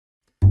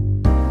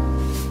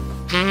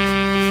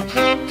Detective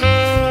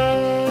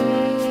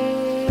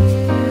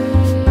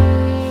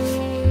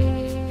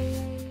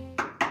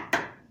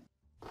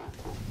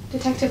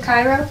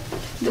Cairo?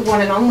 The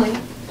one and only.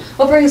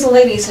 What brings a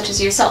lady such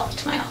as yourself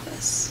to my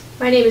office?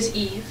 My name is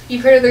Eve.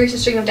 You've heard of the recent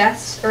string of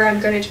deaths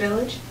around Greenwich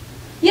Village?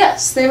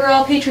 Yes, they were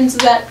all patrons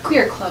of that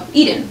queer club,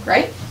 Eden,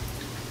 right?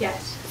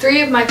 Yes.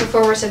 3 of my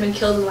performers have been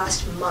killed in the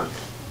last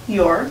month.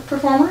 Your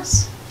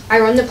performers? I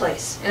run the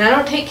place, and I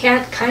don't take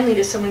kindly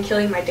to someone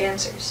killing my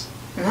dancers.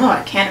 No,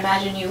 I can't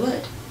imagine you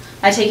would.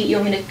 I take it you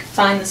want me to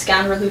find the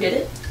scoundrel who did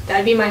it?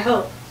 That'd be my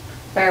hope.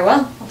 Very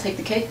well, I'll take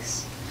the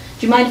case.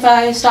 Do you mind if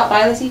I stop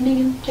by this evening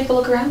and take a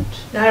look around?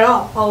 Not at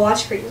all. I'll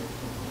watch for you.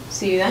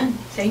 See you then.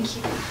 Thank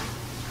you.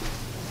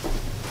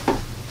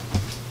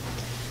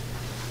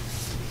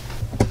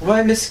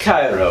 Why, Miss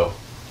Cairo,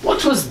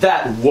 what was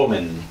that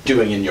woman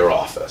doing in your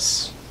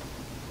office?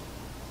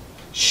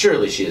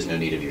 Surely she has no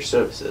need of your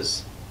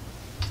services.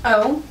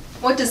 Oh?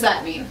 What does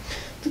that mean?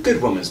 The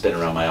good woman's been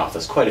around my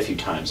office quite a few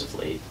times of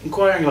late,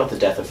 inquiring about the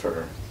death of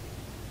her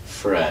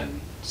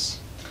friends.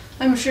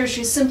 I'm sure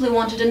she simply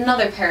wanted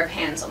another pair of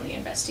hands on the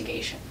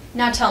investigation.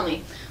 Now tell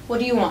me, what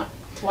do you want?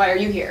 Why are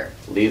you here?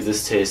 Leave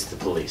this case to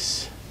the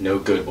police. No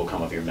good will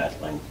come of your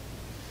meddling.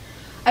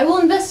 I will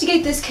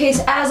investigate this case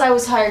as I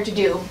was hired to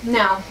do.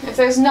 Now, if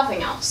there's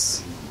nothing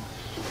else.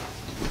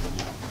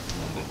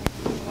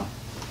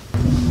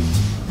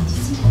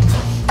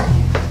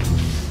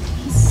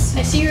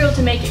 I see you're able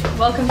to make it.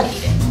 Welcome to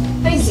Eden.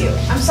 Thank you.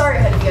 I'm sorry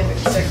I had to be under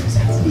the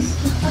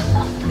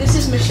circumstances. This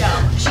is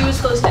Michelle. She was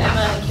close to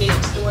Emma and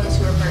Cadence, the ones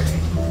who were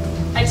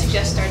murdered. I'd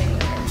suggest starting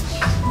with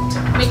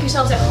her. Make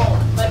yourselves at home.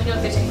 Let me know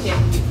if there's anything I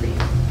can do for you.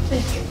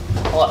 Thank you.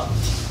 Hello.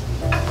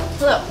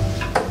 Hello.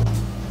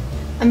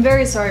 I'm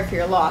very sorry for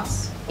your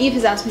loss. Eve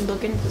has asked me to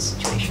look into the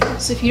situation,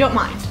 so if you don't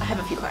mind, I have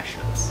a few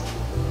questions.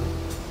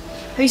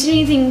 Have you seen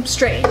anything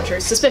strange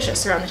or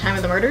suspicious around the time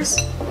of the murders?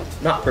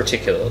 Not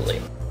particularly.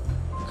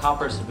 The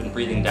coppers have been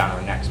breathing down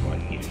our necks more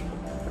than usual.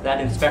 That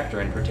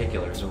inspector in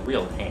particular is a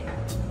real pain.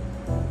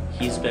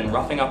 He's been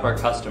roughing up our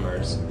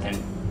customers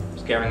and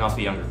scaring off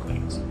the younger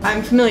queens.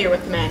 I'm familiar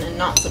with the man and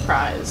not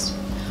surprised.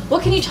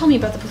 What can you tell me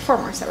about the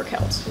performers that were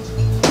killed?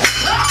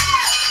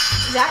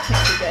 That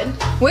can't be good.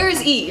 Where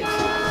is Eve?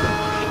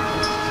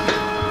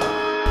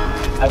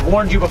 I've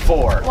warned you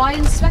before. Why,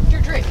 Inspector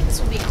Drake, this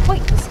will be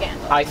quite the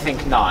scandal. I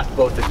think not.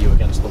 Both of you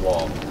against the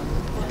wall.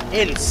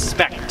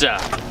 Inspector!